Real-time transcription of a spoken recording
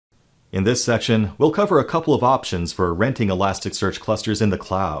In this section, we'll cover a couple of options for renting Elasticsearch clusters in the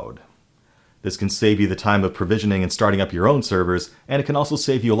cloud. This can save you the time of provisioning and starting up your own servers, and it can also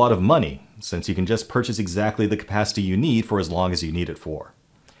save you a lot of money, since you can just purchase exactly the capacity you need for as long as you need it for.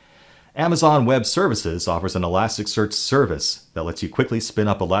 Amazon Web Services offers an Elasticsearch service that lets you quickly spin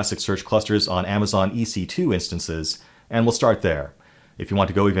up Elasticsearch clusters on Amazon EC2 instances, and we'll start there. If you want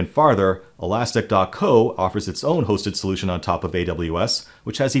to go even farther, Elastic.co offers its own hosted solution on top of AWS,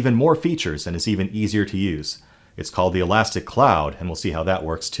 which has even more features and is even easier to use. It's called the Elastic Cloud, and we'll see how that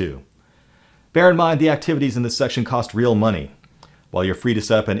works too. Bear in mind the activities in this section cost real money. While you're free to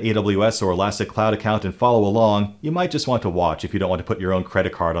set up an AWS or Elastic Cloud account and follow along, you might just want to watch if you don't want to put your own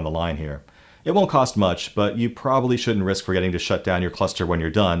credit card on the line here. It won't cost much, but you probably shouldn't risk forgetting to shut down your cluster when you're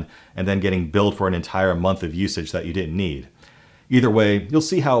done and then getting billed for an entire month of usage that you didn't need. Either way, you'll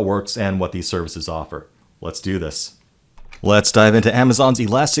see how it works and what these services offer. Let's do this. Let's dive into Amazon's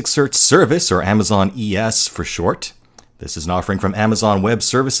Elasticsearch service, or Amazon ES for short. This is an offering from Amazon Web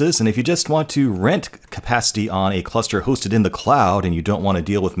Services, and if you just want to rent capacity on a cluster hosted in the cloud and you don't want to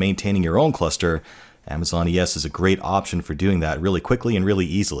deal with maintaining your own cluster, Amazon ES is a great option for doing that really quickly and really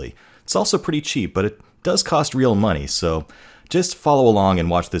easily. It's also pretty cheap, but it does cost real money, so just follow along and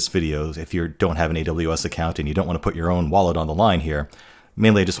watch this video if you don't have an AWS account and you don't want to put your own wallet on the line here.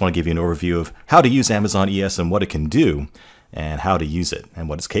 Mainly I just want to give you an overview of how to use Amazon ES and what it can do, and how to use it and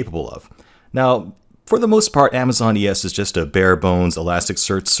what it's capable of. Now, for the most part, Amazon ES is just a bare bones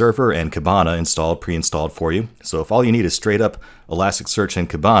Elasticsearch server and Kibana pre-installed for you. So if all you need is straight up Elasticsearch and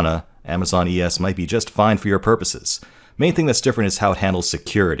Kibana, Amazon ES might be just fine for your purposes. Main thing that's different is how it handles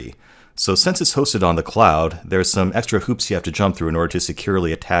security. So since it's hosted on the cloud, there's some extra hoops you have to jump through in order to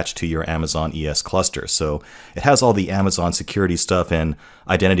securely attach to your Amazon ES cluster. So it has all the Amazon security stuff and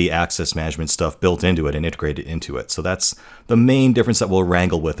identity access management stuff built into it and integrated into it. So that's the main difference that we'll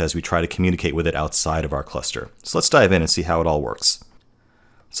wrangle with as we try to communicate with it outside of our cluster. So let's dive in and see how it all works.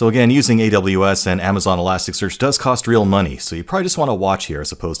 So again, using AWS and Amazon Elasticsearch does cost real money, so you probably just want to watch here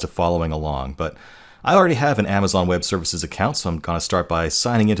as opposed to following along. But I already have an Amazon Web Services account, so I'm going to start by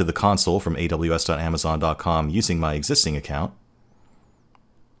signing into the console from aws.amazon.com using my existing account.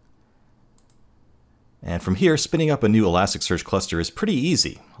 And from here, spinning up a new Elasticsearch cluster is pretty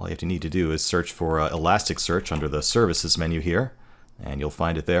easy. All you have to need to do is search for Elasticsearch under the Services menu here, and you'll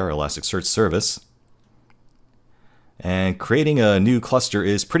find it there, Elasticsearch Service. And creating a new cluster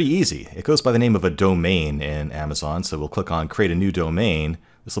is pretty easy. It goes by the name of a domain in Amazon, so we'll click on Create a New Domain.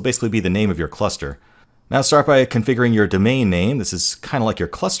 This will basically be the name of your cluster. Now start by configuring your domain name. This is kind of like your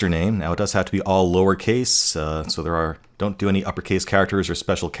cluster name. Now it does have to be all lowercase, so don't do any uppercase characters or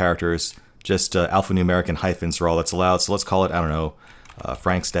special characters. Just alphanumeric and hyphens are all that's allowed. So let's call it, I don't know,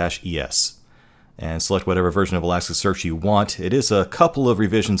 Franks-ES. And select whatever version of Elasticsearch you want. It is a couple of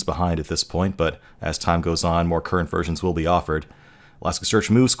revisions behind at this point, but as time goes on, more current versions will be offered. Elasticsearch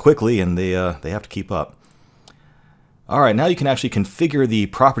moves quickly, and they have to keep up. Alright, now you can actually configure the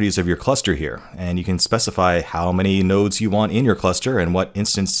properties of your cluster here, and you can specify how many nodes you want in your cluster and what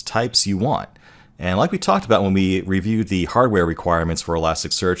instance types you want. And like we talked about when we reviewed the hardware requirements for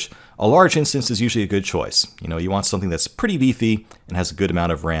Elasticsearch, a large instance is usually a good choice. You want something that's pretty beefy and has a good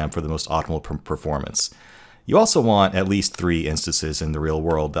amount of RAM for the most optimal performance. You also want at least 3 instances in the real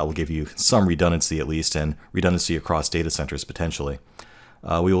world. That will give you some redundancy at least, and redundancy across data centers potentially.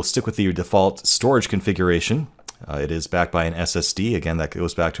 We will stick with the default storage configuration. It is backed by an SSD. Again, that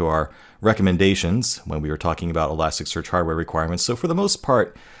goes back to our recommendations when we were talking about Elasticsearch hardware requirements. So for the most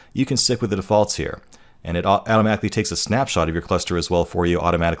part, you can stick with the defaults here. And it automatically takes a snapshot of your cluster as well for you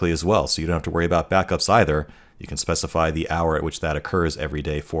automatically as well. So you don't have to worry about backups either. You can specify the hour at which that occurs every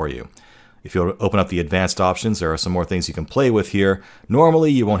day for you. If you open up the advanced options, there are some more things you can play with here.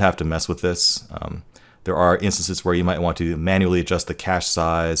 Normally, you won't have to mess with this. There are instances where you might want to manually adjust the cache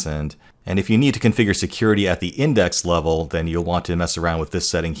size, and if you need to configure security at the index level, then you'll want to mess around with this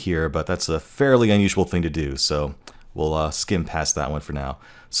setting here, but that's a fairly unusual thing to do, so we'll skim past that one for now.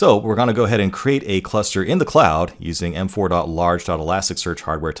 So we're going to go ahead and create a cluster in the cloud using m4.large.elasticsearch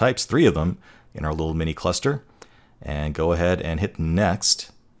hardware types, 3 of them in our little mini cluster, and go ahead and hit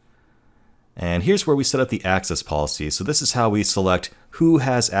next. And here's where we set up the access policy. So this is how we select who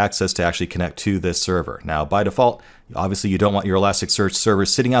has access to actually connect to this server. Now, by default, obviously you don't want your Elasticsearch server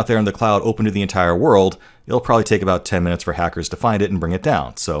sitting out there in the cloud open to the entire world. It'll probably take about 10 minutes for hackers to find it and bring it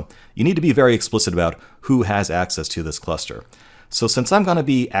down. So you need to be very explicit about who has access to this cluster. So since I'm going to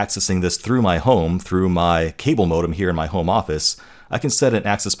be accessing this through my home, through my cable modem here in my home office, I can set an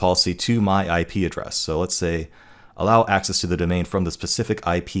access policy to my IP address. So let's say allow access to the domain from the specific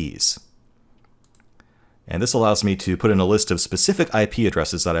IPs. And this allows me to put in a list of specific IP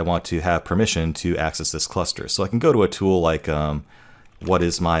addresses that I want to have permission to access this cluster. So I can go to a tool like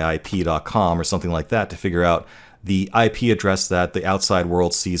whatismyip.com or something like that to figure out the IP address that the outside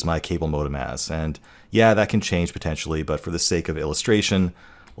world sees my cable modem as. And yeah, that can change potentially, but for the sake of illustration,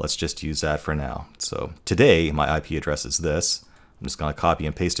 let's just use that for now. So today, my IP address is this. I'm just going to copy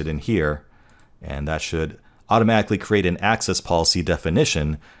and paste it in here, and that should automatically create an access policy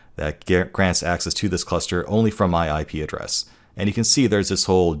definition that grants access to this cluster only from my IP address. And you can see there's this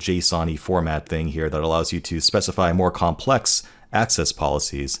whole JSON-y format thing here that allows you to specify more complex access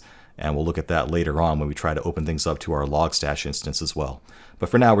policies, and we'll look at that later on when we try to open things up to our Logstash instance as well. But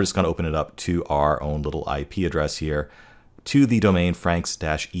for now, we're just going to open it up to our own little IP address here, to the domain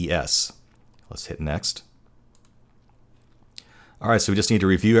franks-es. Let's hit next. All right, so we just need to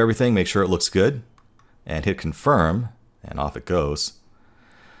review everything, make sure it looks good, and hit confirm, and off it goes.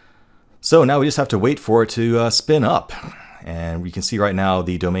 So now we just have to wait for it to spin up. And we can see right now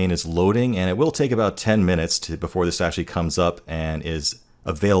the domain is loading, and it will take about 10 minutes before this actually comes up and is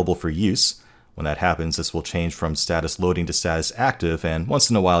available for use. When that happens, this will change from status loading to status active, and once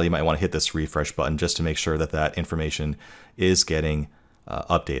in a while you might want to hit this refresh button just to make sure that that information is getting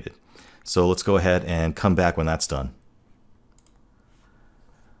updated. So let's go ahead and come back when that's done.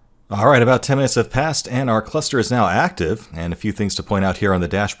 All right, about 10 minutes have passed and our cluster is now active, and a few things to point out here on the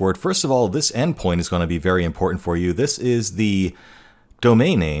dashboard. First of all, this endpoint is going to be very important for you. This is the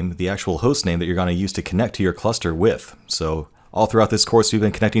domain name, the actual host name that you're going to use to connect to your cluster with. So all throughout this course, we've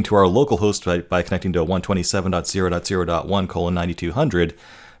been connecting to our local host by connecting to 127.0.0.1:9200.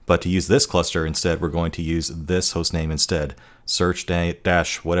 But to use this cluster instead, we're going to use this host name instead. Search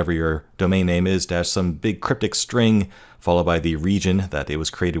dash whatever your domain name is, dash some big cryptic string, followed by the region that it was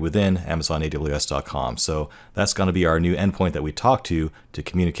created within, AmazonAWS.com. So that's going to be our new endpoint that we talk to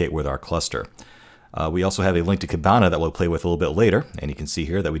communicate with our cluster. We also have a link to Kibana that we'll play with a little bit later, and you can see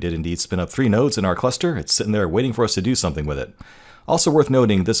here that we did indeed spin up 3 nodes in our cluster. It's sitting there waiting for us to do something with it. Also worth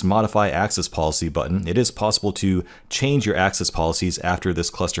noting, this Modify Access Policy button, it is possible to change your access policies after this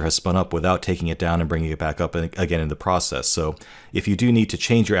cluster has spun up without taking it down and bringing it back up again in the process. So if you do need to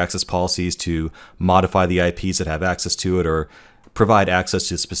change your access policies to modify the IPs that have access to it or provide access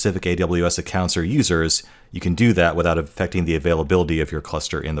to specific AWS accounts or users, you can do that without affecting the availability of your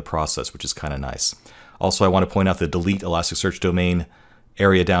cluster in the process, which is kind of nice. Also, I want to point out the delete Elasticsearch domain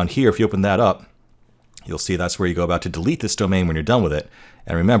area down here. If you open that up, you'll see that's where you go about to delete this domain when you're done with it.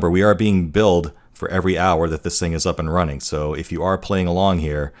 And remember, we are being billed for every hour that this thing is up and running. So if you are playing along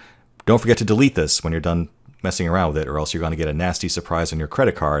here, don't forget to delete this when you're done messing around with it, or else you're going to get a nasty surprise on your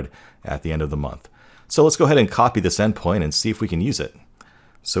credit card at the end of the month. So let's go ahead and copy this endpoint and see if we can use it.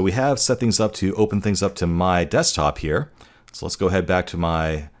 So we have set things up to open things up to my desktop here. So let's go ahead back to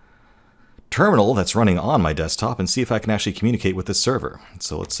my terminal that's running on my desktop and see if I can actually communicate with this server.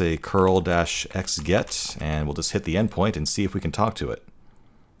 So let's say curl-xget, and we'll just hit the endpoint and see if we can talk to it.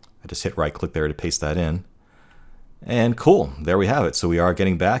 I just hit right click there to paste that in. And cool, there we have it. So we are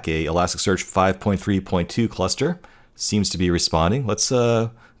getting back a Elasticsearch 5.3.2 cluster. Seems to be responding. Let's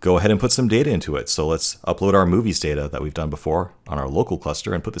go ahead and put some data into it. So let's upload our movies data that we've done before on our local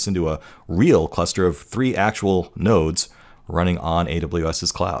cluster and put this into a real cluster of 3 actual nodes running on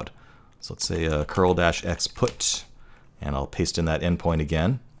AWS's cloud. So let's say curl-xput, and I'll paste in that endpoint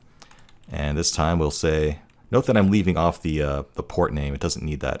again. And this time we'll say, note that I'm leaving off the port name. It doesn't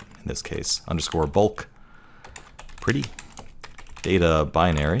need that in this case. _bulk pretty data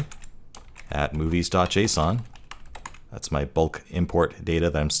binary at movies.json. That's my bulk import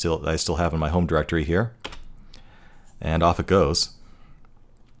data that I still have in my home directory here. And off it goes.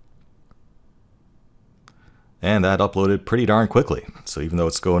 And that uploaded pretty darn quickly. So even though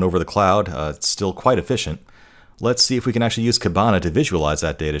it's going over the cloud, it's still quite efficient. Let's see if we can actually use Kibana to visualize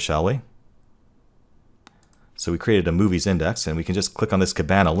that data, shall we? So we created a movies index, and we can just click on this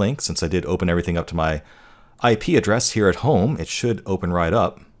Kibana link. Since I did open everything up to my IP address here at home, it should open right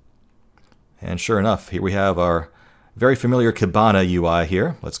up. And sure enough, here we have our very familiar Kibana UI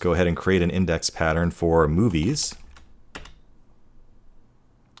here. Let's go ahead and create an index pattern for movies.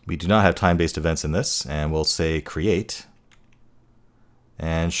 We do not have time-based events in this, and we'll say create.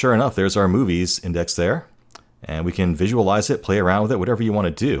 And sure enough, there's our movies index there. And we can visualize it, play around with it, whatever you want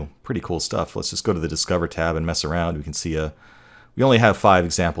to do. Pretty cool stuff. Let's just go to the Discover tab and mess around. We can see we only have 5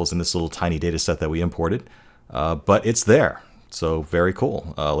 examples in this little tiny data set that we imported, but it's there. So very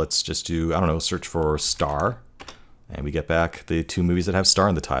cool. Let's just do, I don't know, search for star, and we get back the 2 movies that have star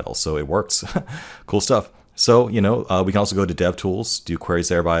in the title. So it works. Cool stuff. So, we can also go to DevTools, do queries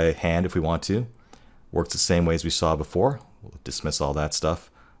there by hand if we want to. Works the same way as we saw before. We'll dismiss all that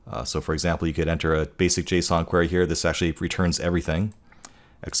stuff. So for example, you could enter a basic JSON query here. This actually returns everything.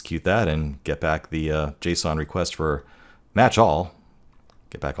 Execute that and get back the JSON request for match all.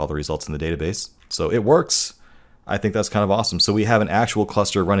 Get back all the results in the database. So it works. I think that's kind of awesome. So we have an actual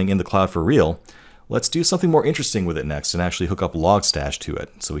cluster running in the cloud for real. Let's do something more interesting with it next and actually hook up Logstash to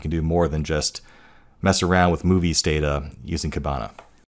it. So we can do more than just mess around with movies data using Kibana.